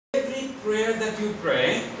prayer that you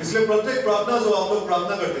pray, इसलिए प्रत्येक प्रार्थना जो आप लोग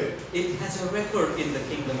प्रार्थना करते हैं, it has a record in the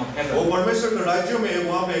kingdom of वो heaven. परमेश्वर के राज्य में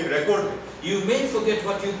वहाँ पे एक रिकॉर्ड है. You may forget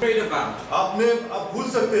what you prayed about, आप भूल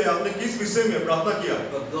सकते हैं आपने किस विषय में प्रार्थना किया है,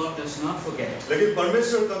 but God does not forget. लेकिन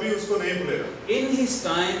परमेश्वर कभी उसको नहीं भूलेगा. In His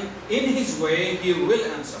time, in His way, He will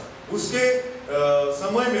answer. उसके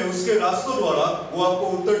समय में उसके रास्तों द्वारा वो आपको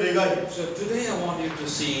उत्तर देगा ही. So today I want you to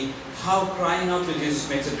see how crying out to Jesus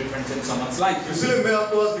makes a difference in someone's life. इसलिए मैं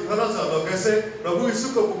आपको आज दिखाना चाहता हूँ कैसे प्रभु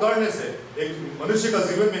यीशु को पुकारने से एक मनुष्य का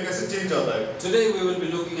जीवन में कैसे चेंज आता है. Today we will be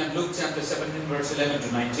looking at Luke chapter 17 verse 11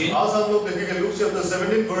 to 19. आज हम लोग देखेंगे Luke chapter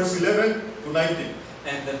 17 verse 11 to 19.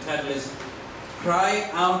 And the title is Cry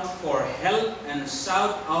out for help and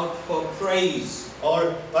shout out for praise. और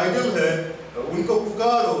टाइटल है उनको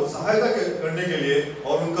पुकारो सहायता करने के लिए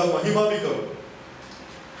और उनका महिमा भी करो.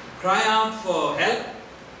 Cry out for help.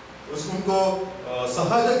 उनको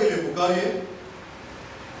सहायता के लिए पुकारिए.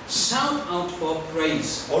 Shout out for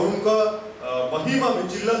praise. और उनका महिमा में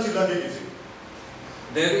चिल्ला चिल्ला के कीजिए.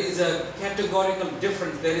 There is a categorical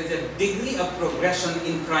difference. There is a degree of progression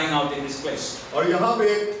in crying out in this place. और यहाँ पे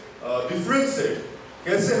एक डिफरेंस है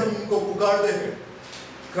कैसे हम उनको पुकारते हैं.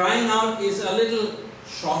 Crying out is a little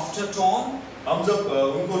softer tone. हम जब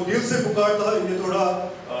उनको दिल से पुकारता है ये थोड़ा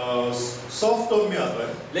सॉफ्ट टोन में आता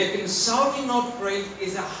है. लेकिन shouting out praise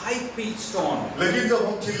is a high pitched tone. लेकिन जब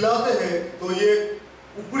हम चिल्लाते हैं तो ये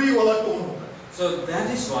ऊपरी वाला टोन होता है. So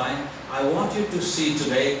that is why I want you to see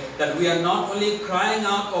today that we are not only crying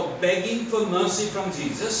out or begging for mercy from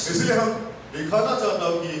Jesus. इसलिए हम दिखाना चाहता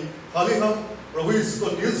हूँ कि खाली हम प्रभु यीशु को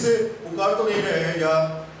दिल से पुकार तो नहीं रहे हैं या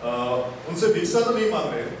उनसे भिक्षा तो नहीं मांग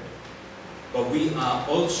रहे हैं. But we are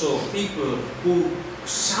also people who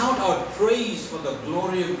shout out praise for the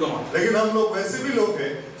glory of God. लेकिन हम लोग वैसे भी लोग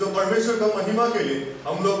हैं जो परमेश्वर का महिमा के लिए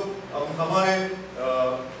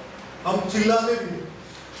हम चिल्लाते भी.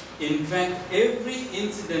 In fact, every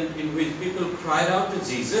incident in which people cried out to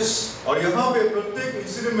Jesus, और यहाँ पे प्रत्येक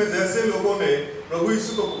इंसिडेंट में जैसे लोगों ने प्रभु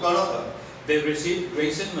यीशु को पुकारा था, they received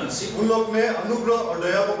grace and mercy. उन लोग ने अनुग्रह और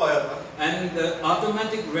दया को पाया था. And the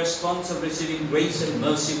automatic response of receiving grace and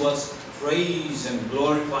mercy was praise and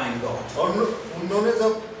glorifying God. और उन्होंने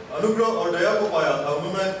जब अनुग्रह और दया को पाया था,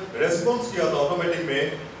 उन्होंने रेस्पॉन्स किया था ऑटोमेटिक में,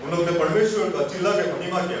 उन लोगों ने परमेश्वर का चिल्ला के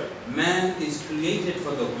महिमा किया. Man is created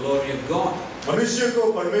for the glory of God. मनुष्य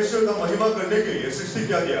को परमेश्वर का महिमा करने के लिए सृष्टि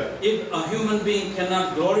किया गया. If a human being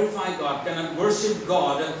cannot glorify God, cannot worship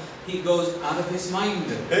God, he goes out of his mind.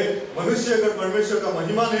 एक मनुष्य अगर परमेश्वर का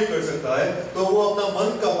महिमा नहीं कर सकता है तो वो अपना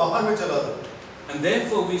मन का बाहर में चला जाता है. And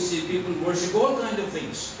therefore we see people worship all kind of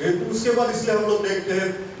things. उसके बाद इसलिए हम लोग देखते हैं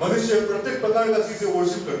मनुष्य प्रत्येक प्रकार का चीजें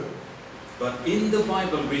वर्शिप करते हैं. But in the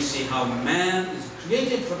Bible we see how man is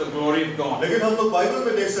created for the glory of God. लेकिन हम लोग बाइबल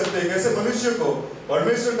में देख सकते हैं कैसे मनुष्य को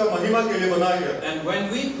परमेश्वर का महिमा के लिए बनाया गया. And when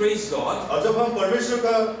we praise God, और जब हम परमेश्वर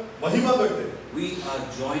का महिमा करते हैं, we are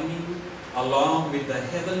joining along with the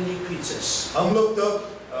heavenly creatures. हम लोग तब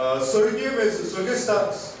स्वर्गीय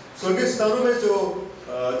स्थानों में जो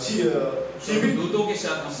दूतों के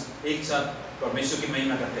साथ हम एक साथ परमेश्वर की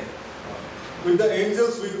महिमा करते हैं. With the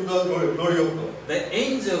angels we do the glory of God. The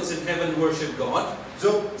angels in heaven worship God.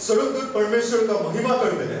 जब स्वर्गदूत परमेश्वर का महिमा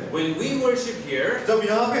करते हैं, When we worship here, जब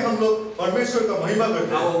यहाँ पे हम लोग परमेश्वर का महिमा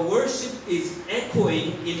करते हैं, our worship is echoing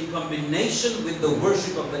in combination with the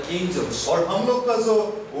worship of the angels. और हम लोग का जो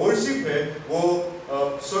वर्शिप है वो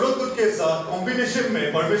स्वर्गदूत के साथ कॉम्बिनेशन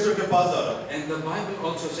में परमेश्वर के पास आ रहा है. And the Bible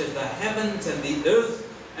also says the heavens and the earth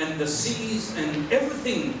and the seas and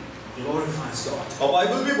everything glorifies God. और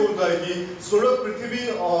बाइबल भी बोलता है कि स्वर्ग, पृथ्वी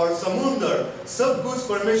और समुद्र सब कुछ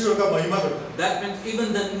परमेश्वर का महिमा करता है. That means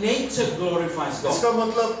even the nature glorifies God. इसका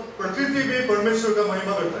मतलब प्रकृति भी परमेश्वर का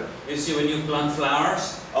महिमा करता है. You see, when you plant flowers,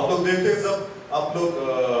 आप लोग देखते हैं जब आप लोग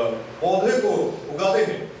पौधे को उगाते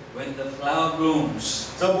हैं, when the flower blooms,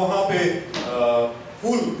 जब वहाँ पे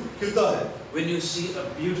फूल खिलता है, when you see a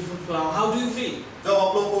beautiful flower, how do you feel? जब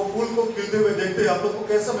आप लोग को फूल को खिलते हुए देखते हैं, आप लोग को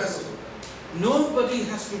कैसा महसूस होता है? Nobody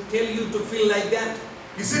has to tell you to feel like that.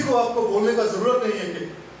 किसी को आपको बोलने का जरूरत नहीं है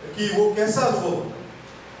कि वो कैसा अनुभव होता है.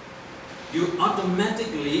 You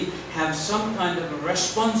automatically have some kind of a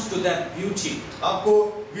response to that beauty. आपको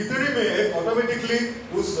भीतरी में एक ऑटोमेटिकली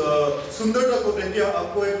उस सुंदरता को देख के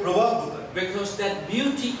आपको एक प्रभाव होता है. Because that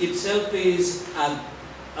beauty itself is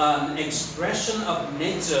an expression of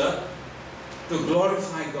nature to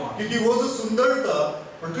glorify God. क्योंकि वो जो सुंदरता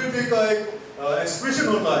प्रकृति का एक एक्सप्रेशन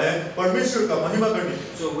होता है परमेश्वर का महिमा करने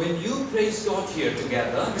के. So when you praise God here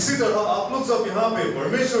together, इसी तरह आप लोग जब यहाँ पे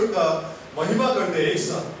परमेश्वर का महिमा करते हैं एक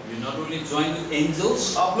साथ, you not only join with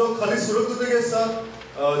angels, आप लोग खाली स्वर्गदूतों के साथ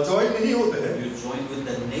ज्वाइन नहीं होते हैं, you join with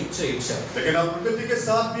the nature itself. लेकिन आप प्रकृति के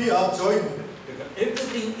साथ भी आप ज्वाइन होते हैं. Because everything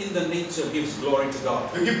everything in the nature gives glory to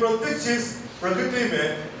God. क्योंकि प्रत्येक चीज प्रकृति में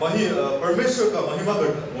परमेश्वर का महिमा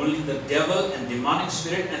करता है. Only the devil and demonic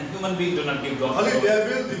spirit and human being do not give God खाली glory.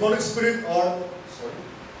 डेविल, demonic spirit और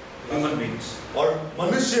Human beings. और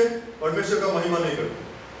मनुष्य परमेश्वर का महिमा नहीं करते.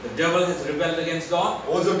 The devil has rebelled against God.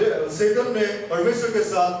 वो जो सैतान ने परमेश्वर के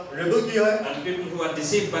साथ रेबल किया है. And people who are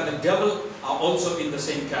deceived by the devil are also in the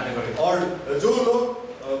same category. और जो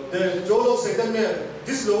लोग सैतान ने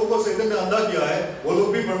जिस लोगों को सैतान ने अंधा किया है वो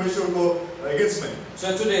लोग भी परमेश्वर को अगेंस्ट में.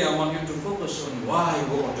 So today I want you to focus on why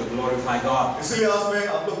we want to glorify God. इसलिए आज मैं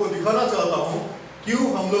आप लोग को दिखाना चाहता हूँ क्यों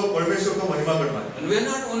हम लोग परमेश्वर को महिमा करना है. And we are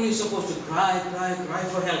not only supposed to cry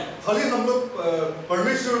for help. खाली हम लोग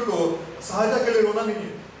परमेश्वर को सहायता के लिए रोना नहीं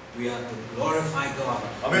है. We are to glorify God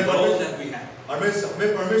हमें with all that we have.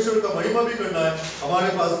 हमें परमेश्वर का महिमा भी करना है हमारे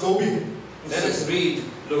पास जो भी है. Let us read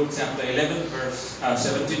Luke chapter 11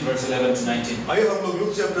 17 verse 11 to 19. आइए हम लोग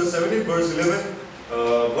Luke chapter 17 verse 11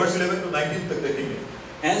 to 19 तक देखेंगे.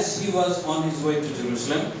 As he was on his way to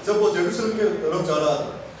Jerusalem, जब वो जेरूसलम के तरफ जा रहा था,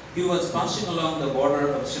 he was passing along the border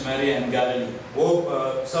of Samaria and Galilee. वो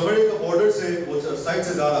समरिया का बॉर्डर से वो साइड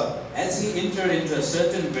से जा रहा था. As he entered into a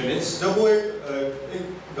certain village, जब वो एक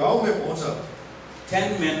गांव में पहुंचा,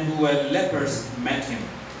 10 men who were lepers met him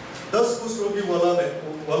 10 कुष्ठ रोगी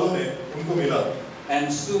वालों ने उनको मिला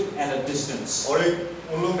and stood at a distance. और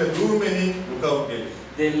उन लोग ने दूर में ही रुका उनके लिए.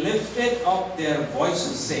 They lifted up their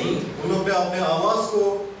voices saying, उन लोग ने अपने आवाज को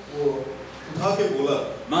उठा के बोला,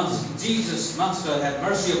 Jesus, Master, have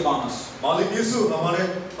mercy upon us. मालिक यीशु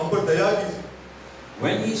हम पर दया कीजिए.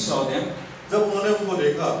 When he saw them, जब उन्होंने उनको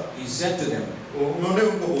देखा, he said to them, उन्होंने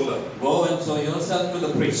उनको बोला, go and show yourself to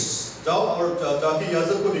the priests. जाओ और जाके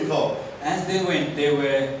याजक को दिखाओ. As they went, they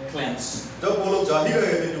were cleansed. जब वो लोग जा ही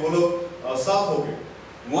रहे थे कि वो लोग साफ हो गए.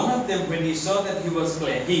 One of them, when he saw that he was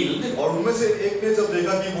healed, और उनमें से एक ने जब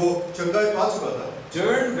देखा कि वो चंगाई पा चुका था,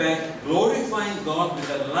 turned back, glorifying God with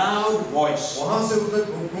a loud voice. वहाँ से उसने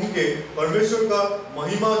घूम के परमेश्वर का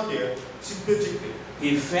महिमा किया चीखते-चीखते.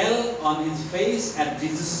 He fell on his face at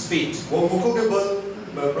Jesus' feet, वो मुखों के बल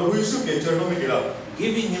प्रभु यीशु के चरणों में गिरा,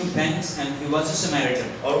 giving him thanks, and he was a Samaritan.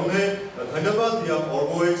 और उन्हें धन्यवाद दिया और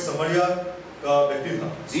वो एक समरिया का व्यक्ति था.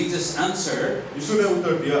 Jesus answered, यीशु ने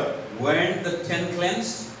उत्तर दिया, weren't the 10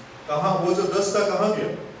 cleansed? कहाँ वो जो 10 था कहाँ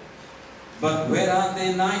गया? But where are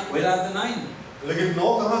the 9? लेकिन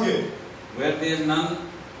 9 कहाँ गए? Were there none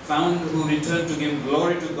found who returned to give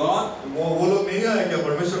glory to God? वो लोग नहीं आए क्या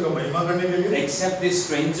परमेश्वर का महिमा करने के लिए? Except this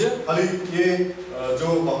stranger? खाली ये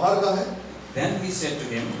जो बाहर का है. Then he said to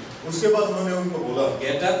him, उसके बाद उन्होंने उनको बोला,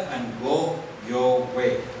 get up and go your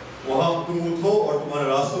way. वहाँ तुम उठो और तुम्हारे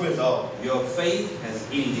रास्तों में जाओ. Your faith has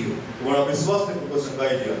healed you. तुम्हारा विश्वास ने तुमको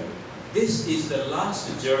चंगाई दिया. This is the last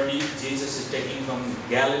journey Jesus is taking from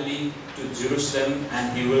Galilee to Jerusalem,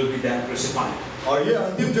 and he will be then crucified. और ये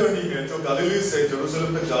अंतिम जर्नी है जो गलीली से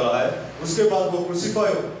यरूशलेम तक जा रहा है. उसके बाद वो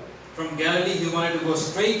क्रूसिफाई हो. From Galilee he wanted to go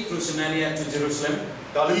straight through Samaria to Jerusalem.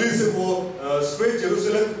 गलीली से वो स्ट्रेट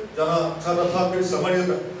यरूशलेम जाना चाहता था, फिर समरिया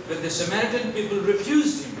तक. But the Samaritan people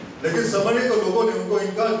refused him. लेकिन समरिया के लोगों ने उनको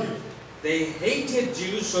इनकार किया. They hated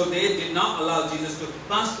Jews, so they did not allow Jesus to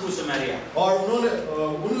pass through Samaria. और उन्होंने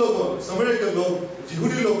उन लोगों समरिया के लोग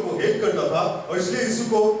यहूदी लोग को हेट करता था और इसलिए यीशु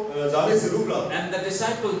को जाने से रोक रहा था. And the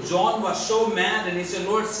disciple John was so mad, and he said,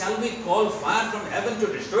 Lord, shall we call fire from heaven to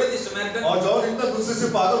destroy the Samaritan? और जॉन इतना गुस्से से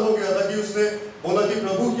पागल हो गया था कि उसने बोला कि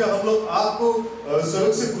प्रभु क्या हम लोग आपको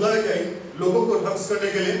स्वर्ग से बुलाए क्या इन लोगों को ध्वंस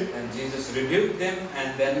करने के लिए? And Jesus rebuked them,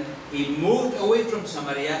 and then he moved away from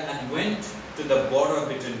Samaria and went to the border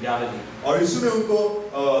between Galilee. और यीशु ने उनको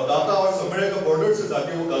दाता और समरिया का बॉर्डर से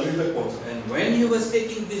जाके वो गलीली तक पहुंचा. And when he was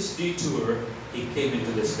taking this detour, he came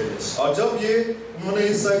into this village. और जब ये उन्होंने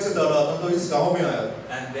इस साइड से जा रहा था तो इस गांव में आया.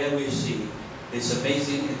 And there we see this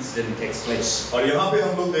amazing incident takes place. और यहाँ पे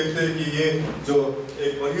हम लोग देखते हैं कि ये जो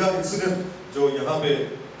एक बढ़िया इंसिडेंट जो यहाँ पे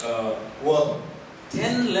हुआ था.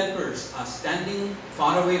 10 lepers are standing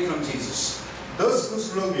far away from Jesus. 10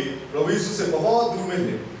 कुष्ठ रोगी प्रभु यीशु से बहुत दूर में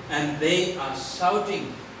थे. And they are shouting.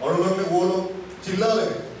 और उन्होंने वो लोग चिल्ला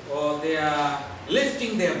रहे. Or they are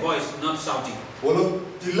lifting their voice, not shouting. वो लोग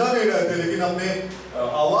चिल्ला नहीं रहे थे लेकिन अपने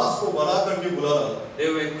आवाज को बढ़ा करके बुला रहा था. They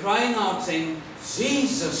were crying out saying,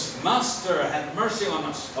 Jesus, Master, have mercy on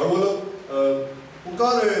us. और वो लोग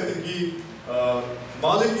पुकार रहे थे कि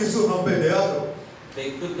मालिक यीशु हम पे दया करो. They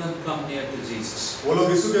could not come near to Jesus. वो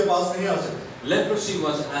लोग यीशु के पास नहीं आ सकते. Leprosy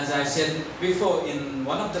was, as I said before in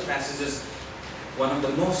one of the passages, one of the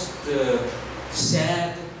most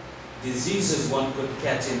sad diseases one could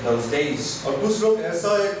catch in those days. और कुछ लोग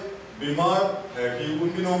ऐसा एक बीमार है कि उन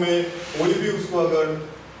दिनों में कोई भी उसको अगर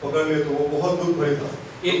पकड़ ले तो वो बहुत दुख भरी था.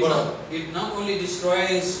 It not only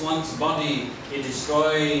destroys one's body, it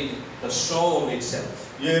destroyed the soul itself.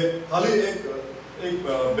 ये खाली एक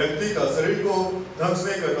व्यक्ति का शरीर को ध्वंस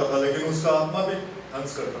नहीं करता था, लेकिन उसका आत्मा भी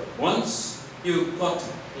ध्वंस करता था। Once you caught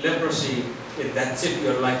leprosy, that's it.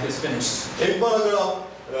 Your life is finished. एक बार अगर आप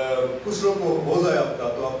कुछ रोग हो जाए आपका,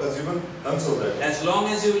 तो आपका जीवन ध्वंस हो जाएगा। As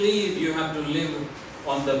long as you live, you have to live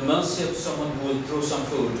on the mercy of someone who will throw some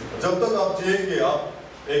food. जब तक आप जिएंगे, आप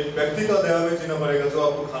एक व्यक्ति का दया में जीना पड़ेगा जो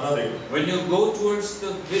आपको खाना देगा। When you go towards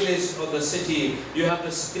the village or the city, you have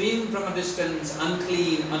to scream from a distance,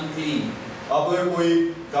 unclean, unclean. आप अगर कोई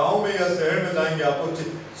गांव में या शहर में जाएंगे, आपको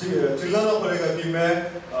चिल्लाना पड़ेगा कि मैं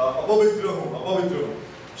अपवित्र हूँ, अपवित्र हूँ।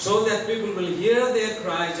 So that people will hear their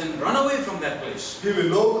cries and run away from that place. फिर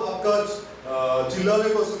लोग आपका चिल्लाने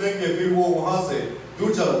को सुनेंगे, फिर वो वहाँ से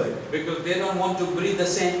दूर चला जाएगा। Because they don't want to breathe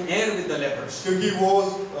the same air with the lepers. क्योंकि वो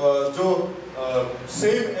जो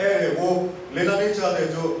सेम एयर है वो लेना नहीं चाहते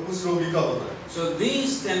जो उस रोगी का होता है। So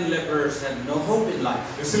these 10 lepers had no hope in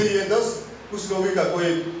life. इसलिए ये 10 कुछ रोगी का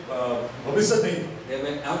कोई भविष्य नहीं। They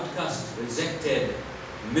were outcast, rejected,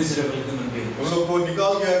 miserable human beings. उन लोग को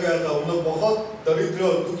निकाल दिया गया था, उन लोग बहुत दरिद्र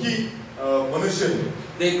और दुखी मनुष्य थे।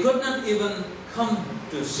 They could not even come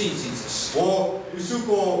to see Jesus. वो यीशु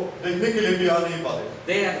को देखने के लिए भी आ नहीं पाते।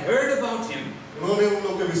 They had heard about him. उन्होंने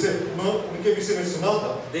उनके विषय में सुना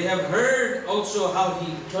था। They have heard also how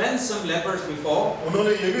he cleansed some lepers before.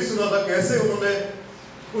 उन्होंने ये भी सुना था कैसे उन्होंने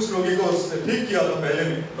उस रोगी को ठीक किया था पहले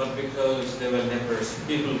में। But because they were lepers,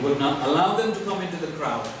 people would not allow them to come into the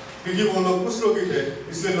crowd. क्योंकि वो लोग कुछ रोगी थे,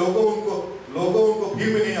 इसलिए लोगों उनको भीड़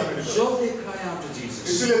में नहीं आने दिया। So they cry out to Jesus.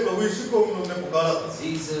 इसलिए प्रभु यीशु को उन्होंने पुकारा था।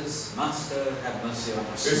 Jesus, Master, have mercy on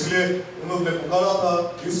us. इसलिए उन्होंने पुकारा था,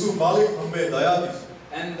 यीशु मालिक हमें दया कीजिए।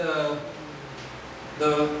 And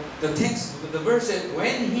the text, the verse says,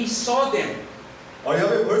 when he saw them, और यहाँ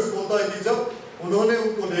पे वर्स बोलता है कि जब उन्होंने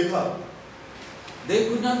उनको देखा, they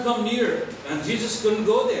could not come near, and Jesus couldn't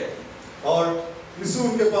go there. और यीशु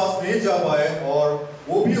उनके पास नहीं जा पाए और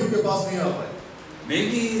वो भी उनके पास नहीं आ पाए।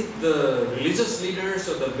 Maybe the religious leaders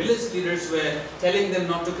or the village leaders were telling them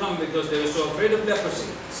not to come because they were so afraid of leprosy.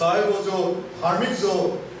 शायद वो जो धार्मिक जो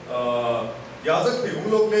याजक थे,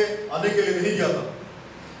 उन लोग ने आने के लिए नहीं किया था।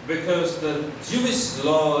 Because the Jewish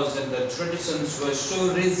laws and the traditions were so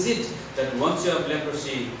rigid that once you have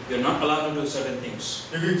leprosy, you're not allowed to do certain things.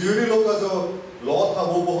 क्योंकि ज्यूरी लोग का जो लॉ था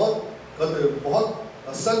वो बहुत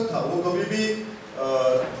सख्त था, वो कभी भी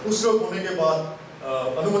उस रोग होने के बाद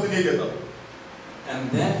अनुमति नहीं देता।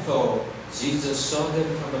 And therefore, Jesus saw them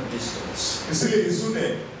from a distance. इसलिए यीशु ने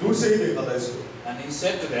दूर से ही देखा था इसको। And he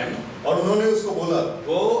said to them, और उन्होंने उसको बोला,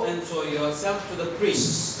 go and show yourself to the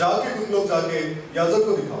priests. जाके तुम लोग जाके याजक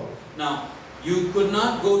को दिखाओ। Now, you could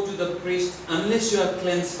not go to the priest unless you are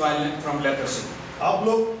cleansed from leprosy. आप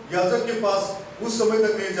लोग याजक के पास उस समय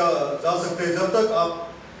तक नहीं जा सकते जब तक आप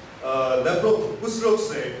उस रोग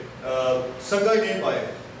से संगाई नहीं पाए।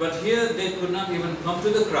 But here they could not even come to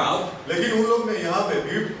the crowd. लेकिन उन लोग ने यहाँ पे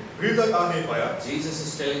भीड़ तक आ नहीं पाया। Jesus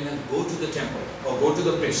is telling them, go to the temple or go to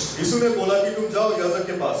the priest. यीशु ने बोला कि तुम जाओ याजक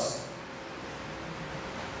के पास।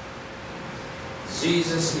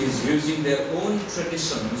 Jesus is using their own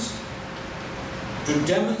traditions to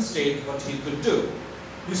demonstrate what he could do.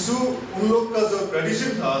 यीशु उन लोग का जो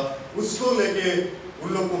ट्रेडिशन था उसको लेके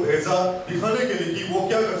उन लोग को भेजा दिखाने के लिए कि वो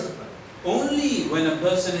क्या कर सकता है। Only when a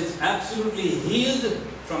person is absolutely healed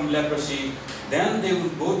from leprosy, then they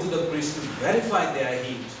will go to the priest to verify they are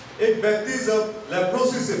healed. एक व्यक्ति जब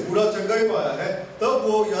लेप्रोसी से पूरा चंगाई पाया है, तब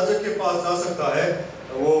वो याजक के पास जा सकता है,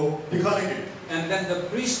 वो दिखाने के लिए। And then the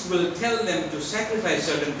priest will tell them to sacrifice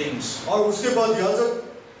certain things. और उसके बाद याजक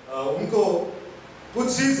उनको कुछ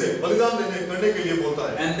चीजें बलिदान करने के लिए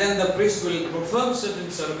बोलता है। And then the priest will perform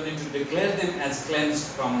certain ceremony to declare them as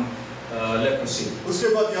cleansed from leprosy.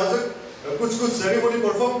 उसके बाद याजक कुछ सेरेमनी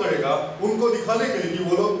परफॉर्म करेगा उनको दिखाने के लिए कि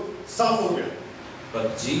वो लोग साफ हो गए।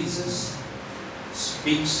 But Jesus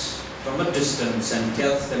speaks from a distance and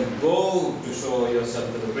tells them, go to show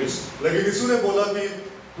yourself to the priest. लेकिन यीशु ने बोला कि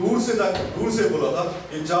दूर से बोला था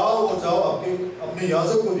कि जाओ अपने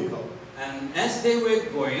याजक को दिखाओ। And as they were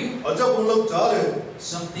going, और जब उन लोग जा रहे थे,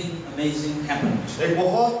 something amazing happened. एक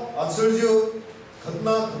बहुत आश्चर्य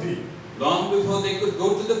घटना घटी। Long before they could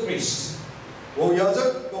go to the priest, वो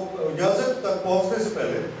याजक तक पहुंचने से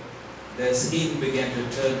पहले their skin began to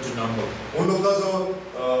turn to normal. उन लोगों का जो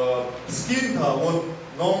स्किन था वो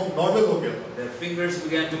नॉर्मल हो गया था। Their fingers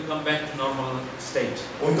began to come back to normal state.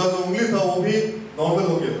 उनका जो उंगली था वो भी नॉर्मल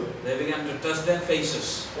हो गया था। They began to touch their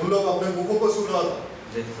faces. उन लोग अपने मुखों को छू रहा था।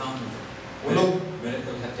 They found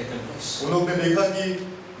miracle had taken place. उन लोग ने देखा कि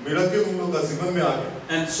मिरेकल उन लोग का जीवन में आ गया।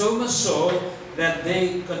 And so much so that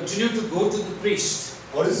they continued to go to the priest.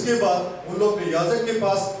 और इसके बाद उन लोग याजक के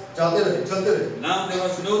पास जाते रहे, चलते रहे। Now there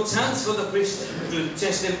was no chance for the priest to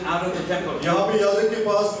chase them out of the temple. यहाँ पे याजक के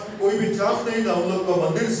पास कोई भी चांस नहीं था उन लोग को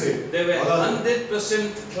मंदिर से। They were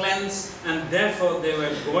 100% cleansed, and therefore they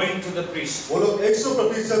were going to the priest. वो लोग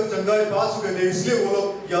 100% चंगाई पा चुके थे, इसलिए वो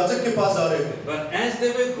लोग याजक के पास जा रहे थे। But as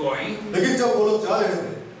they were going, लेकिन जब वो लोग जा रहे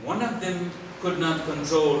थे, one of them could not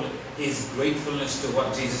control his gratefulness to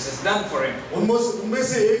what Jesus has done for him. उनमें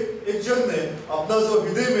से एक जन ने अपना जो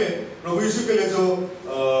हृदय में प्रभु यीशु के लिए जो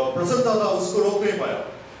प्रसन्नता था उसको रोक नहीं पाया।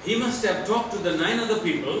 He must have talked to the 9 other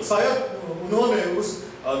people. शायद उन्होंने उस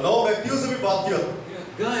 9 व्यक्तियों से भी बात किया था।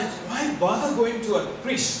 Guys, why bother going to a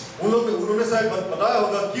priest? उन्होंने शायद बताया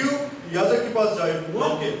होगा क्यों याजक के पास जाए।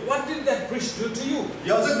 What did that priest do to you?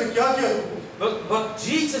 याजक ने क्या किया तुमको? But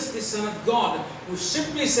Jesus, the Son of God, who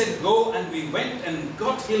simply said go, and we went and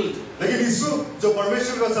got healed. लेकिन यीशु जो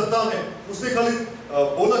परमेश्वर का संतान है, उसने खाली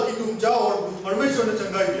बोला कि तुम जाओ और परमेश्वर ने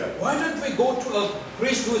चंगाई दिया। Why don't we go to a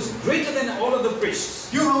priest who is greater than all of the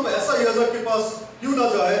priests? क्यों हम ऐसा याजक के पास क्यों ना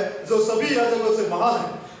जाए जो सभी याजकों से महान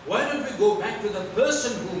है? Why don't we go back to the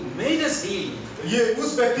person who made us healed? ये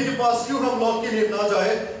उस व्यक्ति के पास क्यों हम लौट के लिए ना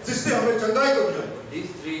जाए जिसने हमें चंगाई को दिया?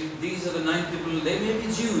 These are the 9 people. They may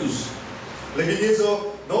be Jews. लेकिन ये जो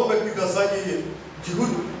 9 व्यक्ति था शायद ये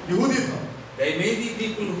यहूदी था। They may be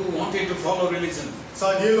people who wanted to follow religion.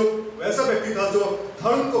 शायद ये लोग वैसा व्यक्ति था जो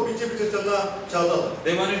धर्म को पीछे चलना चाहता था।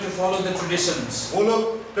 They wanted to follow the traditions. वो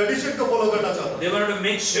लोग ट्रेडिशन को फॉलो करना चाहता। They wanted to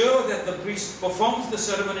make sure that the priest performs the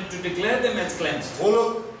ceremony to declare them as cleansed. वो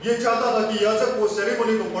लोग ये चाहता था कि याजक वो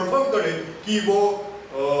सेरेमनी को परफॉर्म करे कि वो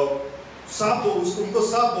साफ हो, उनको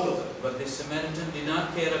साफ बोला जाए। But the Samaritan did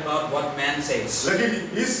not care about what man says.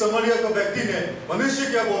 लेकिन इस समरिया का व्यक्ति ने मनुष्य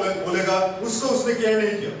क्या बोलेगा उसको उसने केयर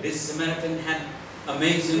नहीं किया। This Samaritan had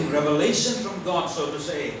amazing revelation from God, so to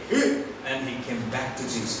say, and he came back to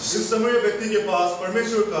Jesus. इस समरिया व्यक्ति के पास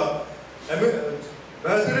परमेश्वर का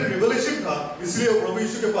बेहतरीन रिवलेशन था, इसलिए वो प्रभु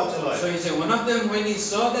यीशु के पास चला है। So he said, one of them, when he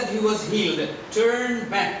saw that he was healed, turned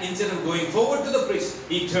back. Instead of going forward to the priest,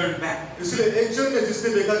 he turned back. इसलिए एक जन ने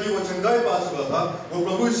जिसने देखा कि वो चंगाई पा चुका था, वो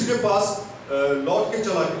प्रभु यीशु के पास लौट के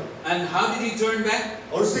चला गया। And how did he turn back?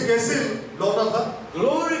 और उसने कैसे लौटा था?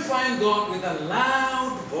 Glorifying God with a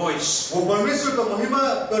loud voice. वो परमेश्वर का महिमा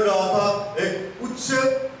कर रहा था एक उच्च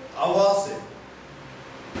आवाज से।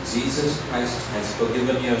 Jesus Christ has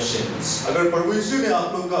forgiven your sins. अगर प्रभु यीशु ने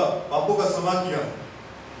आप लोग का पापों का क्षमा किया,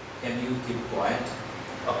 can you keep quiet?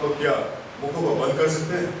 आप लोग क्या मुखों को बंद कर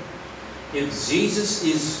सकते हैं? If Jesus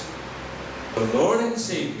is the Lord and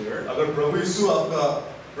Savior, अगर प्रभु यीशु आपका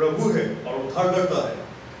प्रभु है और उद्धारकर्ता है,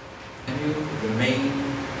 can you remain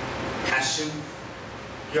passive,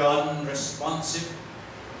 क्या unresponsive?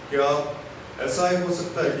 क्या ऐसा ही हो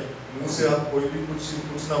सकता है कि मुंह से आप कोई भी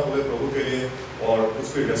कुछ ना बोले प्रभु के लिए और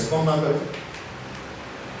कुछ भी रेस्पॉन्ड ना करें?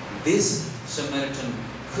 This Samaritan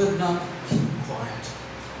could not keep quiet.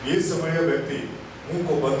 ये समरिया व्यक्ति मुंह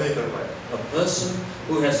को बंद नहीं कर पाया। A person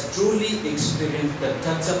who has truly experienced the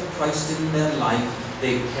touch of Christ in their life,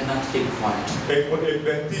 they cannot keep quiet. एक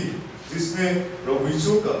व्यक्ति जिसने प्रभु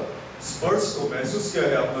यीशु का स्पर्श को महसूस किया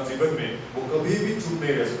है अपने जीवन में, वो कभी भी चुप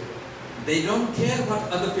नहीं रह सकता। They don't care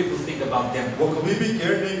what other people think about them. वो कभी भी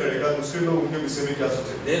केयर नहीं करेगा दूसरे लोग उनके विषय में क्या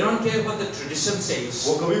सोचेंगे। They don't care what the tradition says.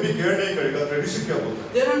 वो कभी भी केयर नहीं करेगा ट्रेडिशन क्या बोलता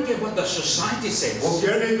है। They don't care what the society says. वो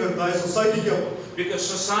केयर नहीं करता है सोसाइटी क्या बोलता है। Because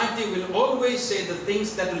society will always say the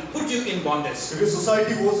things that will put you in bondage. क्योंकि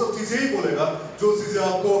सोसाइटी वो सब चीजें ही बोलेगा जो चीजें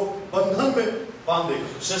आपको बंधन में बांध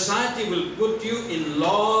देगी। Society will put you in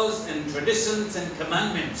laws and traditions and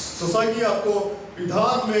commandments. Society आपको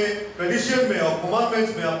विधान में, ट्रेडिशन में और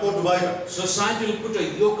कमांडमेंट्स में आपको डुबाएगा। Society will put a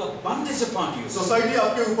yoke of bondage upon you. Society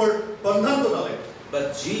आपके ऊपर बंधन को डालेगा।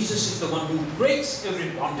 But Jesus is the one who breaks every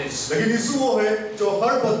bondage. लेकिन यीशु वो है जो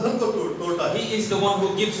हर बंधन को तोड़ता है। He is the one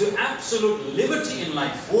who gives you absolute liberty in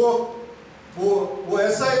life. वो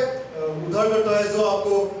ऐसा उद्धारकर्ता है जो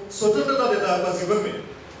आपको स्वतंत्रता देता है अपने जीवन में।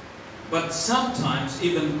 But sometimes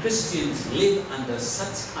even Christians live under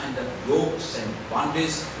such kind of yokes and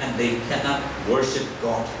bondage, and they cannot worship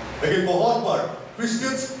God. लेकिन बहुत बार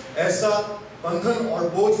क्रिश्चियंस ऐसा बंधन और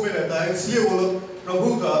बोझ में रहता है, इसलिए वो लोग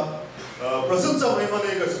प्रभु का प्रशंसा महिमा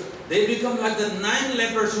नहीं कर सकते। They become like the 9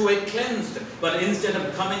 lepers who were cleansed, but instead of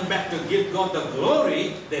coming back to give God the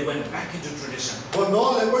glory, they went back into tradition. वो 9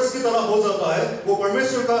 लेपर्स की तरह हो जाता है, वो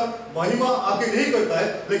परमेश्वर का महिमा आगे नहीं करता है,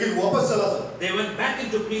 लेकिन वापस चला जाता है। They went back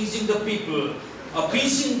into pleasing the people,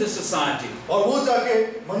 appeasing the society. और वो जाके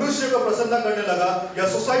मनुष्य को प्रसन्न करने लगा या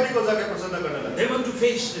सोसाइटी को जाके प्रसन्न करने लगा। They want to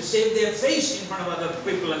save their face in front of other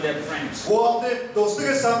people and their friends. वो अपने दोस्तों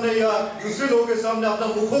के सामने या दूसरे लोगों के सामने अपना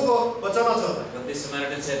मुखों को बचाना चाहता है। But this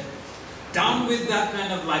Samaritan said, done with that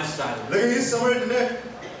kind of lifestyle. लेकिन इस समय ने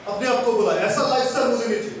अपने आप को बोला ऐसा लाइफस्टाइल मुझे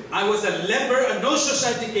नहीं चाहिए. I was a leper and no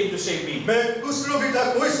society came to save me. मैं कुछ लोग भी था,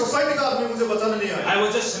 कोई सोसाइटी का आदमी मुझे बचाने नहीं आया. I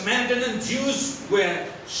was a Samaritan and Jews were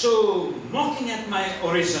so mocking at my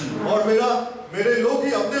origin. और मेरे लोग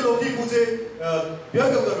ही अपने लोग ही मुझे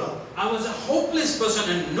व्यंग कर रहा. I was a hopeless person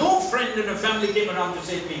and no friend and a family came around to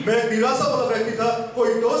save me. मैं निराशा वाला व्यक्ति था,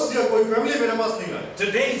 कोई दोस्त या कोई फैमिली मेरे पास नहीं आया.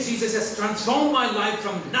 Today Jesus has transformed my life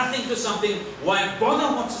from nothing to something. Why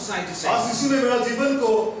bother what society says? आज यीशु ने मेरा जीवन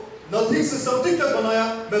को nothing से something तक बनाया.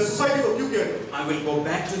 मैं सोसाइटी को क्यों केयर करूं? I will go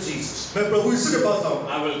back to Jesus. मैं प्रभु यीशु के पास जाऊंगा.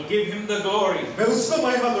 I will give him the glory. मैं उसको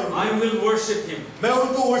महिमा करूंगा. I will worship him. मैं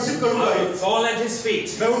उनको वर्शिप करूंगा. I will fall at his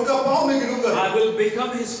feet. मैं उनका पांव में गिरूंगा. I will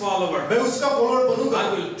become his follower. मैं उसका फॉलोअर बनूंगा.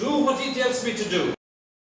 I will do what he tells me to do.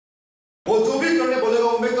 वो जो भी करने बोलेगा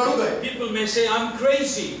वो मैं करूंगा. People may say I'm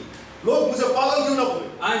crazy. लोग मुझे पागल क्यों ना बोले?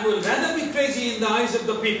 I will rather be crazy in the eyes of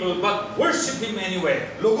the people, but worship him anyway.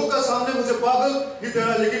 लोगों का सामने मुझे पागल ही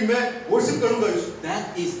ठहरा, लेकिन मैं वर्शिप करूंगा यीशु.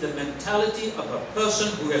 That is the mentality of a person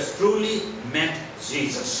who has truly met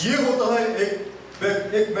Jesus. ये होता है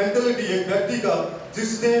एक मेंटालिटी, एक व्यक्ति का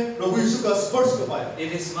जिसने प्रभु यीशु का स्पर्श को पाया.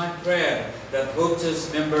 It is my prayer that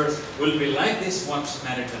Bhojraj members will be like this one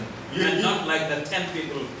Samaritan, and not like the 10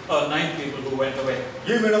 people or 9 people who went away.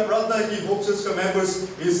 ये मेरा प्रार्थना है कि होप चर्च का मेंबर्स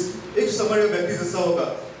इस एक समय व्यक्ति जैसा होगा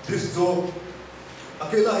जिस जो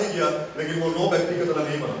अकेला ही गया लेकिन वो 9 व्यक्ति की तरह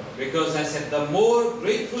नहीं बना. Because I said the more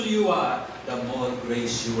grateful you are, the more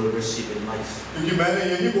grace you will receive in life. क्योंकि मैंने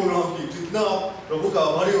यही बोल रहा हूँ कि जितना आप प्रभु का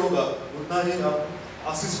आभारी होगा उतना ही आप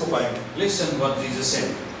आशीष को पाएंगे. Listen what Jesus said.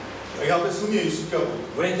 यहाँ पे सुनिए यीशु क्या बोला.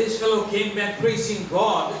 When this fellow came back praising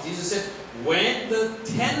God, Jesus said, when the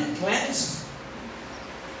 10 cleansed,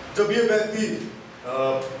 जब ये व्यक्ति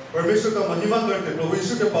परमेश्वर का महिमा करते प्रभु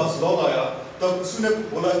यीशु के पास लौट आया तब उसने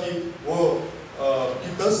बोला कि वो कि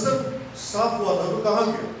 10 साफ हुआ था तो कहाँ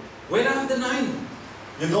गया? where are the 9?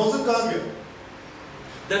 ये 9 कहाँ गया?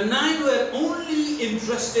 The 9 were only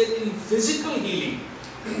interested in physical healing.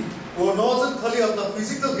 वो 9 खाली अपना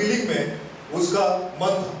फिजिकल हीलिंग में उसका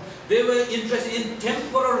मन था. They were interested in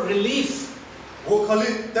temporary relief. वो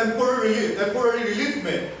खाली टेम्पोररी रिलीफ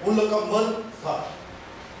में उन लोग का मन था.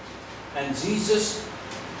 And Jesus,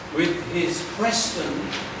 with his question,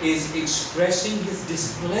 is expressing his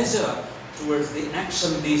displeasure towards the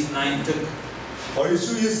action these 9 took. और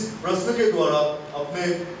यीशु इस प्रश्न के द्वारा अपने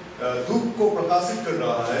दुख को प्रकाशित कर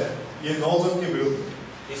रहा है ये 9 जन के विरुद्ध.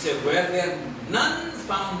 He said, were there none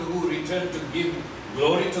found who returned to give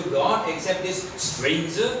glory to God except this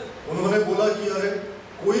stranger? उन्होंने बोला कि अरे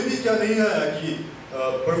कोई भी क्या नहीं आया कि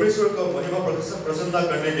परमेश्वर का महिमा प्रसन्नता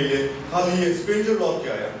करने के लिए खाली ये स्ट्रेंजर लौट के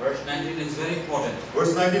आया. Verse 19 is very important.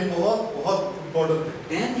 Verse 19 बहुत important है.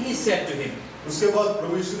 Then he said to him, उसके बाद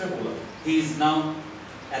प्रभु यीशु ने बोला. he is now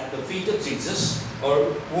at the feet of Jesus. और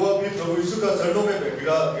वो अभी प्रभु यीशु का चरणों में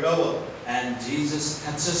गिरा हुआ. And Jesus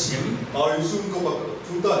touches him. और यीशु उनको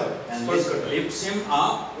छूता है, स्पर्श करता है. Lifts him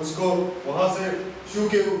up. उसको वहाँ से छू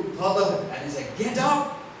के उठाता है. And he said, get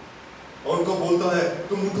up. और उनको बोलता है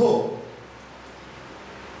तुम उठो.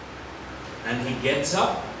 And he gets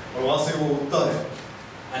up. और वहाँ से वो उठता है.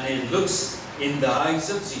 And he looks in the eyes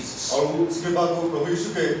of Jesus. और उसके बाद वो प्रभु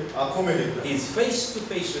यीशु के आंखों में देखता है. He is face to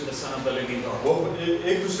face with the Son of the Living God. वो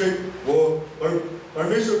एक दूसरे वो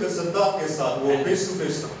परमेश्वर के संतान के साथ वो फेस टू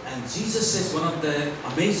फेस था. And Jesus says one of the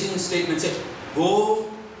amazing statements, go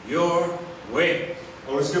your way.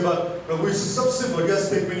 और उसके बाद प्रभु यीशु सबसे बढ़िया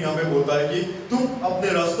स्टेटमेंट यहाँ पे बोलता है कि तुम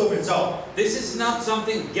अपने रास्तों में जाओ. This is not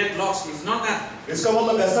something get lost. It's not that. इसका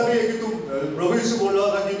मतलब ऐसा नहीं है कि तुम प्रभु यीशु बोल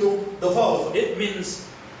रहा था कि तुम दफा हो. It means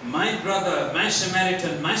my brother, my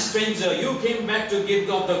Samaritan, my stranger, you came back to give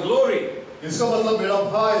God the glory. इसका मतलब मेरा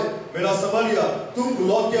भाई, मेरा समारिया, तुम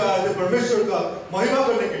लौट के आए थे परमेश्वर का महिमा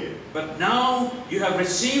करने के लिए. But now you have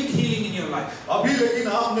received healing in your life. अभी लेकिन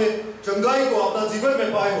आपने चंगाई को अपना जीवन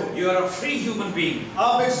में पाए हो. You are a free human being.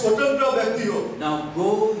 आप एक स्वतंत्र व्यक्ति हो. Now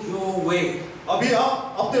go your way. अभी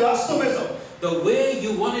आप अपने रास्तों में जाओ. The way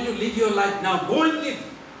you wanted to live your life, now go and live.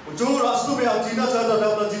 जो रास्तों में आप जीना चाहता था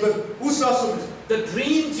अपना जीवन, उस रास्तों में. The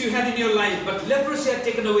dreams you had in your life, but leprosy had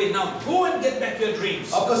taken away. Now go and get back your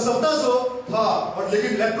dreams. आपका सपना जो था और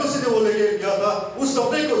लेकिन लेप्रोसी ने वो लेके गया था, उस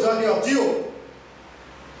सपने को जाके आप जियो.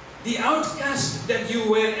 The outcast that you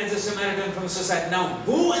were as a Samaritan from society, now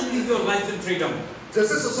go and live your life in freedom.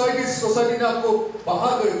 जैसे सोसाइटी ने आपको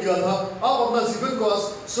बाहर कर दिया था, आप अपना जीवन को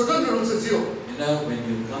स्वतंत्र रूप से जियो. You know, when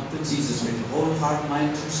you come to Jesus with whole heart,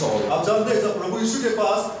 mind, and soul, आप जानते हैं जब प्रभु यीशु के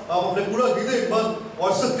पास आप अपने पूरा हृदय, मन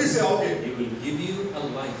और शक्ति से आओगे, He will give you a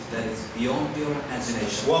life that is beyond your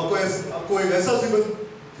imagination. वो आपको एक ऐसा जीवन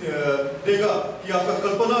देगा कि आपका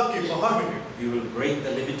कल्पना के बाहर मिटे। He will break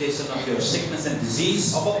the limitation of your sickness and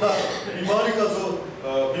disease. आप अपना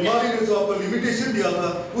बीमारी ने जो आपको लिमिटेशन दिया था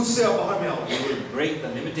उससे आप बाहर में आओ। He will break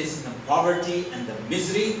the limitation of poverty and the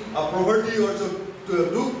misery. आप पॉवर्टी और जो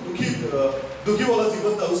दुखी वाला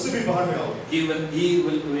जीवन था उससे भी बाहर में आओ। He will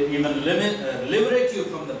even liberate you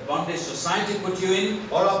from the bondage society put you in.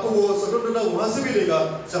 और आपको वो स्वतंत्रता वहाँ से भी देगा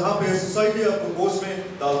जहाँ पे सोसाइटी आपको बोझ में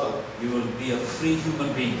डालता है। You will be a free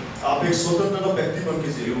human being. आप एक स्वतंत्र व्यक्ति बन के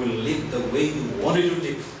You will live the way you wanted to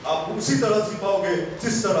live. आप उसी तरह जी पाओगे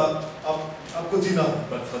जिस तरह आपको जीना।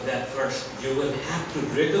 But for that first, you will have to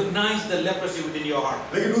recognize the leprosy within your heart.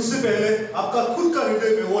 लेकिन उससे पहले आपका खुद का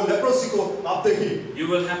हृदय में वो लेप्रोसी को आप देखिए। You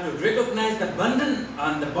will have to recognize the burden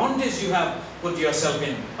and the bondage you have put yourself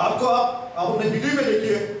in. आप अपने हृदय में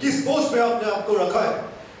देखिए किस बोझ में आपने आपको रखा है।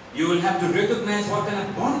 You will have to recognize what kind of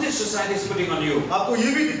bondage society is putting on you. आपको ये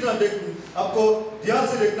भी आपको ध्यान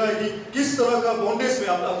से देखना है कि किस तरह का बॉन्डेज में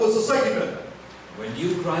आपको सोसाइटी में रखा है। When you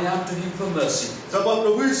cry out to Him for mercy, जब आप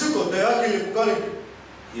प्रभु यीशु को दया के लिए पुकारेंगे,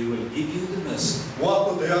 He will give you the mercy. वो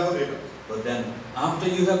आपको दया को देगा। But then, after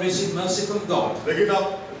you have received mercy from God, लेकिन आप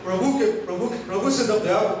प्रभु से जब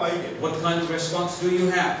दया को पाएंगे, what kind of response do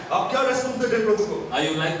you have? आप क्या रेस्पॉन्स देते हैं प्रभु को? Are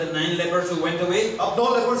you like the 9 lepers who went away? आप 9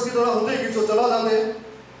 लेपर्स की तरह होते हैं कि जो चला जाते हैं।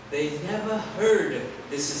 They never heard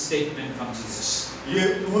this statement from Jesus. ये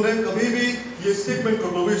उन्होंने कभी भी ये स्टेटमेंट को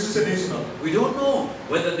प्रभु यीशु से नहीं सुना। We don't know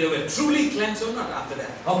whether they were truly cleansed or not after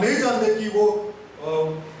that. हम नहीं जानते कि वो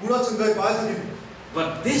पूरा चंगाई पाया था कि नहीं। But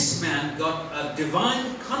this man got a divine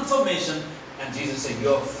confirmation, and Jesus said,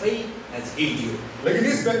 "Your faith has healed you." लेकिन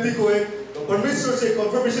इस व्यक्ति को एक परमेश्वर से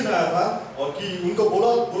कंफर्मेशन आया था और कि उनको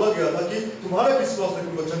बोला गया था कि तुम्हारे विश्वास ने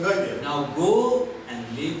तुमको चंगाई दिया। Now go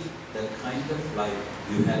and live the kind of life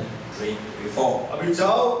you had dreamed before. अभी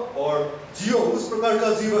जाओ और जियो उस प्रकार का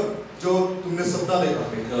जीवन जो तुमने सपना देखा।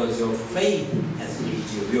 Because your faith has healed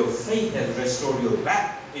you. Your faith has restored you back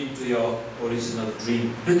into your original dream.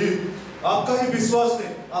 क्योंकि आपका ही विश्वास ने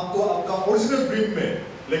आपको आपका ओरिजिनल ड्रीम में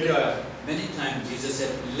लेके आया। Many times Jesus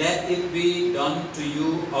said, "Let it be done to you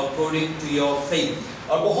according to your faith."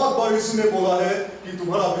 और बहुत बार यीशु ने बोला है कि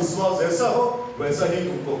तुम्हारा विश्वास जैसा हो वैसा ही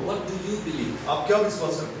तुमको। What do you believe? आप क्या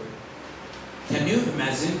विश्वास करते हो? Can you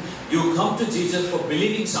imagine you come to Jesus for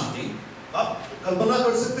believing something? आप कल्पना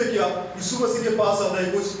कर सकते हैं कि आप यीशु मसीह के पास आते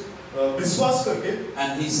हैं कुछ विश्वास करके, and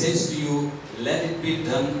He says to you, "Let it be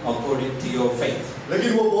done according to your faith."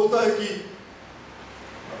 लेकिन वो बोलता है कि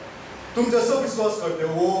तुम जैसा विश्वास करते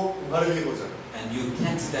हो वो तुम्हारे लिए हो जाए। And you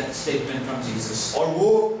catch that statement from Jesus. और वो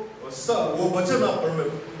वचन आप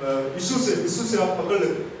यीशु से आप पकड़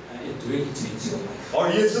लेते हैं। And it really changes your life.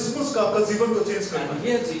 और ये सचमुच का आपका जीवन को चेंज करता And है।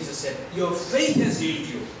 here Jesus said, "Your faith has healed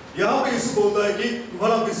you." यहाँ पे यीशु बोलता है कि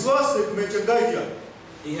तुम्हारा विश्वास ने तुम्हें चंगाई दिया।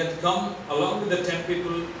 He had come along with the 10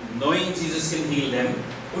 people, knowing Jesus can heal them.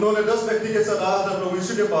 उन्होंने 10 व्यक्ति के साथ आया था प्रभु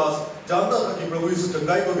यीशु के पास, जानता था कि प्रभु यीशु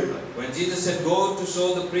चंगाई को देता है। When Jesus said, "Go to show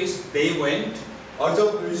the priest," they went. और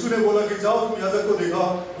जब यीशु ने बोला कि जाओ तुम याजक को देखा,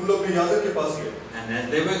 उन लोग ने याजक के पास गए। And as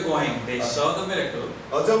they were going, they saw the miracle.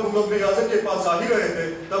 और जब उन लोग ने याजक के पास आ ही रहे थे,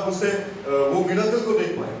 तब उसने वो मिराकल को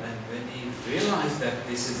देख पाया। And when he realized that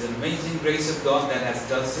this is an amazing grace of God that has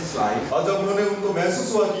touched his life, और जब उन्होंने उनको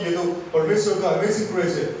महसूस हुआ कि ये तो परमेश्वर का अमेजिंग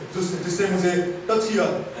ग्रेस है जिसने मुझे टच किया,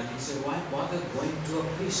 and he said, "Why bother going to a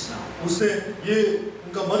priest now? उसने ये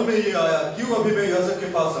उनका मन में ये आया, क्यों अभी मैं याजक के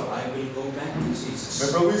पास आऊं? I will go back to मैं Jesus.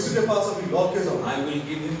 प्रभु यीशु के पास अभी लौट के जाऊं। I will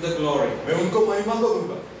give him the glory." मैं उनको महिमा को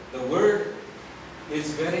दूंगा। The word is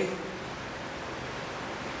very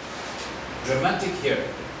dramatic here.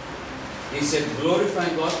 He said, "Glorify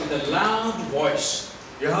God with a loud voice."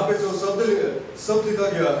 यहाँ पे जो शब्द लिखा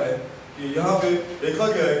गया है कि यहाँ पे देखा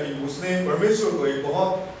गया है कि उसने परमेश्वर को एक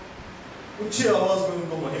बहुत ऊंची आवाज में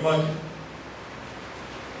उनको महिमा की।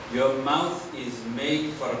 Your mouth is made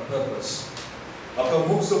for a purpose. आपका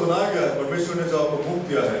मुख से बनाया गया है, परमेश्वर ने जो आपको मुख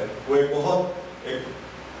दिया है वो एक बहुत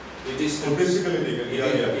It is to उद्देश्य के लिए दिया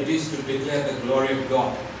गया है। it is to declare the glory of God.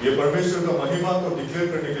 ये परमेश्वर का महिमा को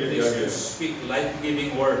डिक्लेयर करने के लिए It दिया is गया to है। speak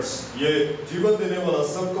life-giving words. ये जीवन देने वाला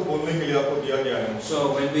सब को बोलने के लिए आपको दिया गया है। So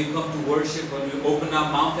when we come to worship, when we open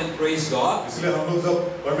our mouth and praise God, इसलिए हम लोग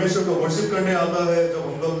जब परमेश्वर को वर्शिप करने आता है, जब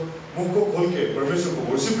हम लोग मुख को खोल के परमेश्वर को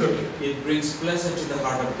वर्शिप करते हैं, it brings pleasure to the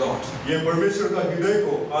heart of God. ये परमेश्वर का हृदय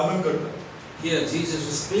को आनंद करता है। Here Jesus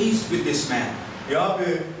was pleased with this man, यहाँ पे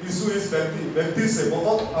यीशु इस व्यक्ति से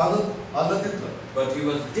बहुत आनंदित था, but he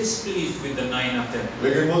was displeased with the 9 of them.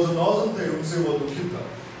 लेकिन वो जो 9 जन थे उनसे वो दुखित था।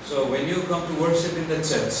 So when you come to worship in the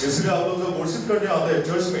church, इसलिए आप लोग जब वर्शिप करने आते हैं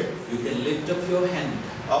चर्च में, you can lift up your hand,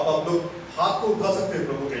 आप लोग हाथ को उठा सकते हैं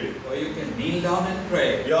प्रभु के लिए, or you can kneel down and pray.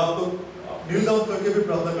 या आप लोग kneel down करके भी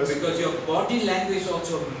प्रार्थना कर सकते हैं। Because your body language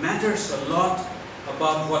also matters a lot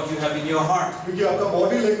about what you have in your heart. क्योंकि आपका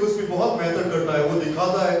बॉडी लैंग्वेज भी बहुत मैटर करता है, वो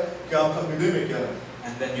दिखाता है कि आपका हृदय में क्या है।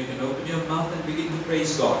 And then you can open your mouth and begin to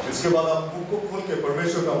praise God. इसके बाद आप मुंह को खोल के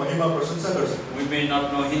परमेश्वर का महिमा प्रशंसा कर सकते हैं। We may not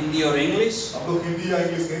know Hindi or English, आप लोग हिंदी या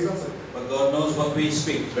इंग्लिश नहीं समझ सकते, but God knows what we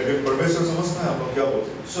speak. लेकिन परमेश्वर समझता है आप लोग क्या बोलते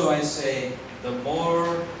हैं। So I say, the more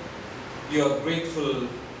you are grateful,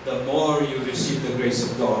 the more you receive the grace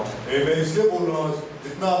of God. मैं इसलिए बोल रहा हूँ,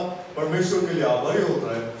 जितना परमेश्वर के लिए आभारी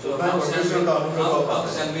होता है, So उतना परमेश्वर का अनुग्रह how पाता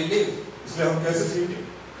है। shall we live? इसलिए हम कैसे जिएंगे?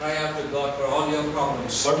 Cry out to God for all your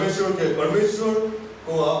problems. परमेश्वर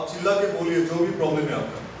को आप चिल्ला के बोलिए जो भी प्रॉब्लम है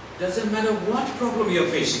आपका। Doesn't matter what problem you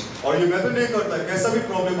are facing. और ये मैटर नहीं करता कैसा भी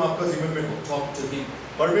प्रॉब्लम आपका जीवन में हो, Talk to Him.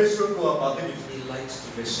 परमेश्वर को आप बातें कीजिए। He likes to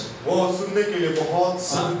listen. वो सुनने के लिए बहुत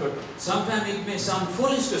पसंद करता है। Sometimes it may sound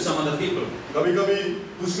foolish to some other people, कभी-कभी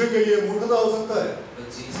दूसरे के लिए मूर्खता हो सकता है, but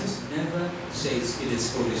Jesus never says it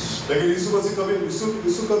is foolish. लेकिन यीशु मसीह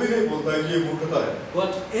यीशु कभी नहीं बोलता है कि ये मूर्खता है।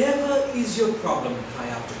 Whatever is your problem, cry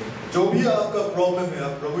out to Him. जो भी आपका प्रॉब्लम है,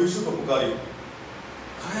 आप प्रभु यीशु को पुकारिए।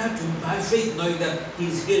 Cry out to Him by faith, knowing that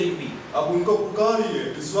He is hearing me. आप उनको पुकारिए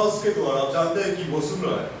विश्वास के द्वारा, आप जानते हैं कि वो सुन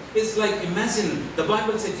रहा है। It's like, imagine, the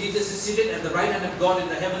Bible says Jesus is seated at the right hand of God in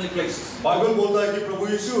the heavenly places. Bible बोलता है कि प्रभु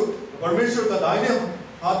यीशु परमेश्वर का दाहिने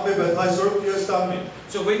हाथ में बैठा है स्वर्गीय स्थान में।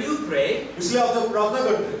 So when you pray, इसलिए आप जब प्रार्थना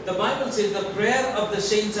करते हैं, the Bible says the prayer of the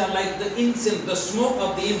saints are like the incense, the smoke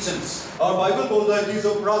of the incense. और बाइबल बोलता है कि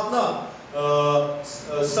जो प्रार्थना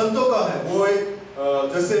संतों का है, वो एक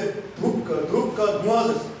जैसे धूप का धुआं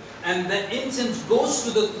जैसा। And the incense goes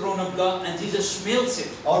to the throne of God, and Jesus smells it.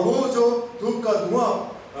 और वो जो धूप का धुआं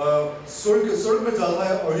स्वर्ग में जाता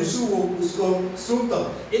है और यीशु वो उसको सूंघता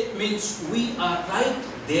है। It means we are right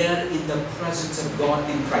there in the presence of God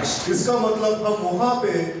in Christ. इसका मतलब हम वहाँ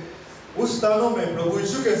पे उस स्थानों में प्रभु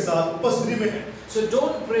यीशु के साथ उपस्थिति में हैं। So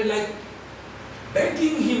don't pray like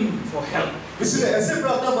begging Him for help. इसलिए ऐसे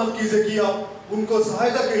प्रार्थना मत कीजिए कि आप उनको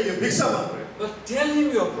सहायता के लिए भिक्षा मांग रहे हैं। But tell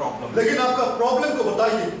Him your problem. लेकिन आपका प्रॉब्लम को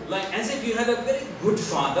बताइए। Like as if you had a very good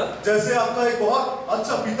father जैसे आपका एक बहुत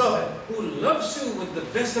अच्छा पिता है, who loves you with the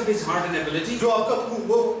best of his heart and ability. जो आपका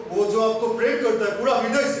वो जो आपको प्रेम करता है पूरा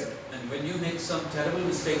हृदय से। And when you make some terrible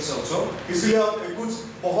mistakes also, इसलिए आप कुछ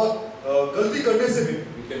बहुत गलती करने से भी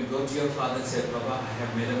you can go to your father and say, Baba, I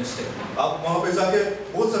have made a mistake. आप वहाँ पे जाके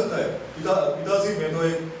बोल सकता है, पिताजी मैं तो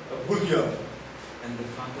एक भूल किया। And the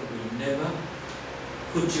father will never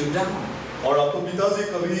put you down. और आपको पिताजी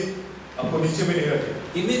कभी आपको नीचे में नहीं रखेगा।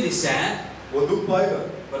 He may be sad, वो दुख पाएगा,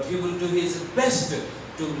 but he will do his best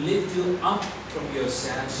to lift you up from your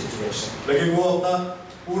sad situation. लेकिन वो अपना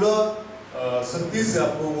पूरा शक्ति से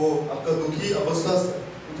आपको वो आपका दुखी अवस्था से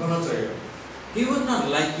उठाना चाहिए। He would not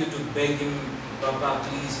like you to beg him, Papa,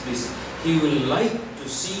 please, please. He will like to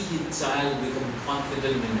see his child become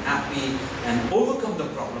confident and happy and overcome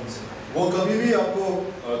the problems in life. वो कभी भी आपको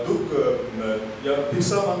दुख या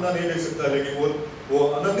भिक्षा मांगना नहीं देख सकता, लेकिन वो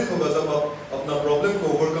आनंदित होगा जब आप अपना प्रॉब्लम को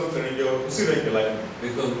ओवरकम करेंगे और खुशी रहेंगे लाइफ में।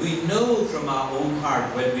 Because we know from our own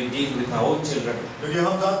heart when we deal with our own children. क्योंकि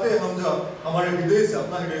हम जानते हैं हम जब हमारे हृदय से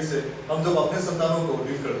अपना हृदय से हम जब अपने संतानों को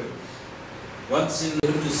डील करते हैं, What's in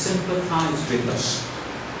able to sympathize with us.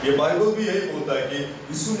 ये बाइबल भी यही बोलता है कि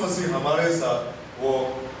यीशु मसीह हमारे साथ वो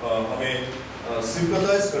हमें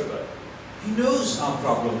सिंपैथाइज करता है। He knows our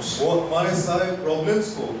problems. वो हमारे सारे प्रॉब्लम्स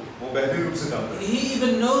को वो बेहतर रूप से जानता है। He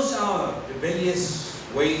even knows our rebellious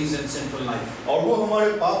ways and sinful life. और वो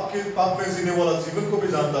हमारे पाप में जीने वाला जीवन को भी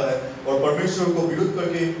जानता है और परमेश्वर को विरुद्ध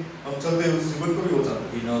करके हम चलते हैं उस जीवन को भी वो जानता है।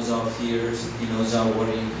 He knows our fears, He knows our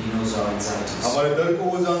worry, He knows our anxieties. हमारे डर को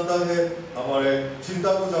वो जानता है, हमारे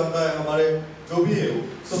चिंता को जानता है, हमारे जो भी है वो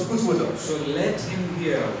सब कुछ वो जानता है। So let Him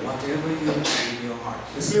hear whatever you have in your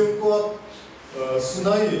heart. इसलिए उनको आप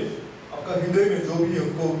सुनाइए, आपका हृदय में जो भी है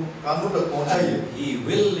उनको कानों तक पहुंचाइए। He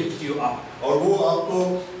will lift you up. और वो आपको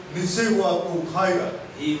निश्चय वो आपको उठाएगा।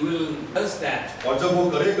 He will does that. और जब वो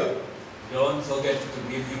करेगा, Don't forget to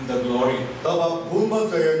give Him the glory. तब आप भूल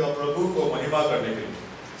मत जाइएगा प्रभु को महिमा करने के लिए।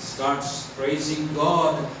 Start praising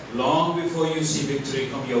God long before you see victory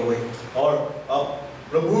come your way. और आप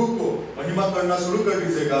प्रभु को महिमा करना शुरू कर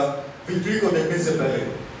दीजिएगा विक्ट्री को देखने से पहले।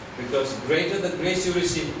 Because greater the grace you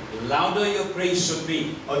receive, louder your praise should be.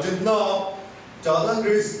 और जितना आप ज़्यादा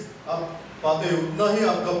ग्रेस आप पाते हैं, उतना ही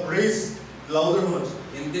आपका प्रेज लाउडर होना चाहिए।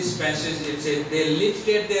 In this passage it says they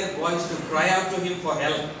lifted their voice to cry out to Him for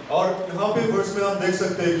help. और यहाँ पे वर्ष में हम देख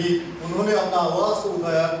सकते हैं कि उन्होंने अपना आवाज को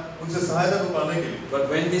उठाया उनसे सहायता को पाने के लिए। But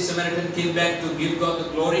when this Samaritan came back to give God the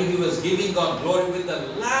glory, he was giving God glory with a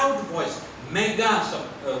loud voice. Mega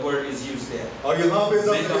word is used there. और यहाँ पे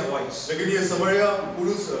Mega voice. लेकिन ये समरिया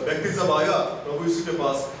पुरुष व्यक्ति जब आया प्रभु यीशु के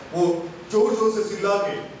पास, वो जोर जोर से चिल्ला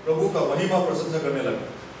के प्रभु का महिमा प्रशंसा करने लगे।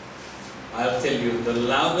 I'll tell you, the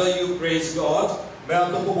louder you praise God, मैं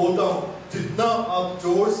आप लोगों को बोलता हूँ, जितना आप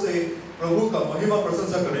जोर से प्रभु का महिमा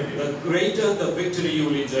प्रशंसा करेंगे, the greater the victory you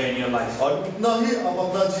will enjoy in your life. और उतना ही आप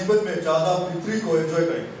अपना जीवन में ज़्यादा victory को enjoy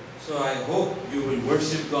करेंगे। So I hope you will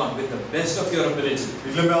worship God with the best of your ability.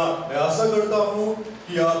 इसलिए मैं आशा करता हूँ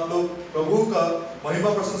कि आप लोग प्रभु का महिमा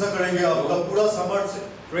प्रशंसा करेंगे आपका पूरा सामर्थ्य से।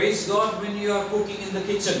 Praise God when you are cooking in the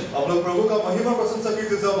kitchen. आप लोग प्रभु का महिमा प्रशंसा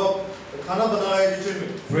कीजिए जब आप खाना बना रहे हैं किचन में।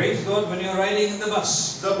 Praise God when you are riding in the bus.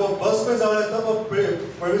 जब आप बस में जा रहे हैं तब आप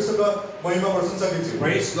परमेश्वर का महिमा प्रशंसा कीजिए।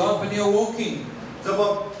 Praise God when you are walking. जब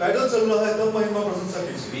आप पैदल चल रहा है तब महिमा प्रशंसा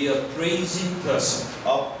कीजिए। Be a praising person.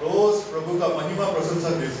 आप रोज प्रभु का महिमा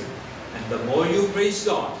प्रशंसा कीजिए। And the more you praise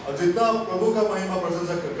God, और जितना आप प्रभु का महिमा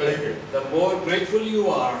प्रशंसा करेंगे, the more grateful you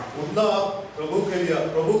are, उतना आप प्रभु के लिए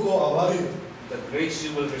प्रभु को आभारी हैं, the grace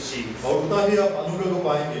you will receive. और उतना ही आप अनुग्रह को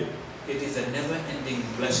पाएंगे। It is a never-ending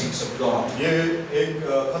blessings of God. ये एक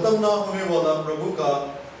खत्म ना होने वाला प्रभु का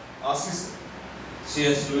आशीष।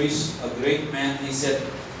 C.S. Lewis, a great man, he said,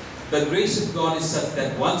 the grace of God is such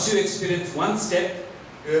that once you experience one step,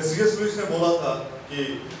 C.S. Lewis ने बोला था कि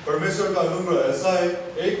परमेश्वर का अनुग्रह ऐसा है,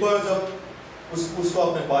 एक बार जब उसको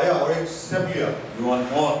आपने पाया और एक स्टेप लिया, you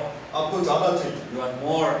want more, आपको ज़्यादा चाहिए, you want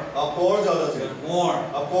more, आपको और ज़्यादा you चाहिए, want more.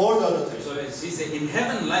 आपको और ज़्यादा चाहिए। So as he said, in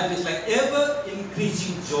heaven life is like ever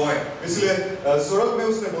increasing joy. इसलिए स्वर्ग में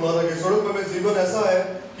उसने बोला था कि स्वर्ग में जीवन ऐसा है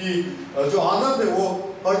कि जो आनंद है वो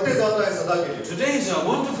बढ़ते जाता है सदा के लिए। Today is a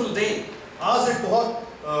wonderful day, आज एक बहुत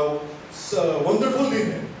वंडरफुल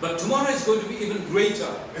दिन है, but tomorrow is going to be even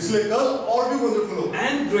greater इसलिए कल और भी वंडरफुल होगा,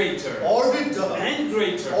 and greater और भी ज़्यादा, and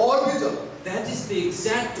greater. और भी ज़्यादा। That is the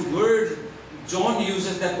exact word John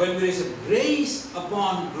uses, that when we receive grace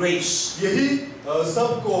upon grace. यही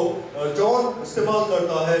सबको जॉन इस्तेमाल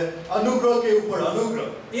करता है, अनुग्रह के ऊपर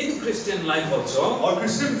अनुग्रह। In Christian life also, और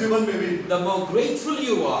क्रिश्चियन जीवन में भी the more grateful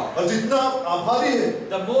you are, और जितना आप आभारी है,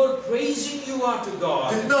 the more praising you are to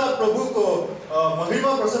God, जितना आप प्रभु को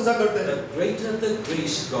महिमा प्रशंसा करते हैं, the greater the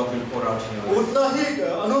grace God will pour out in your life. उतना ही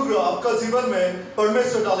अनुग्रह आपका जीवन में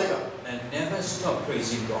परमेश्वर डालेगा। And never stop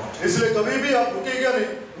praising God. इसलिए कभी भी आप रुकेगा नहीं,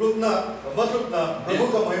 मत रुकना प्रभु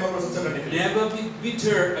का महिमा प्रशंसा करने के लिए। Never be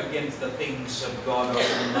bitter against the things of God or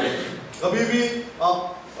in life. कभी भी आप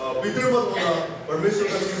बितर मत होना परमेश्वर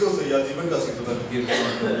का चीजों से या जीवन का चीजों से। Give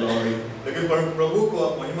God the glory. लेकिन प्रभु को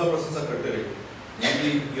आप महिमा प्रशंसा करते रहिए। Maybe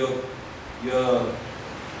you're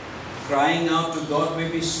crying out to God,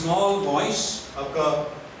 maybe small voice, आपका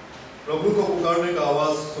प्रभु को पुकारने का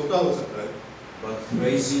आवाज छोटा हो सकता है, but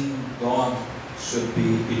praising God should be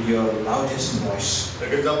in your loudest voice.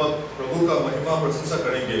 लेकिन जब आप प्रभु का महिमा प्रशंसा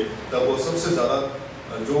करेंगे तब वो सबसे ज़्यादा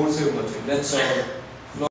जोर से होना चाहिए। Let's all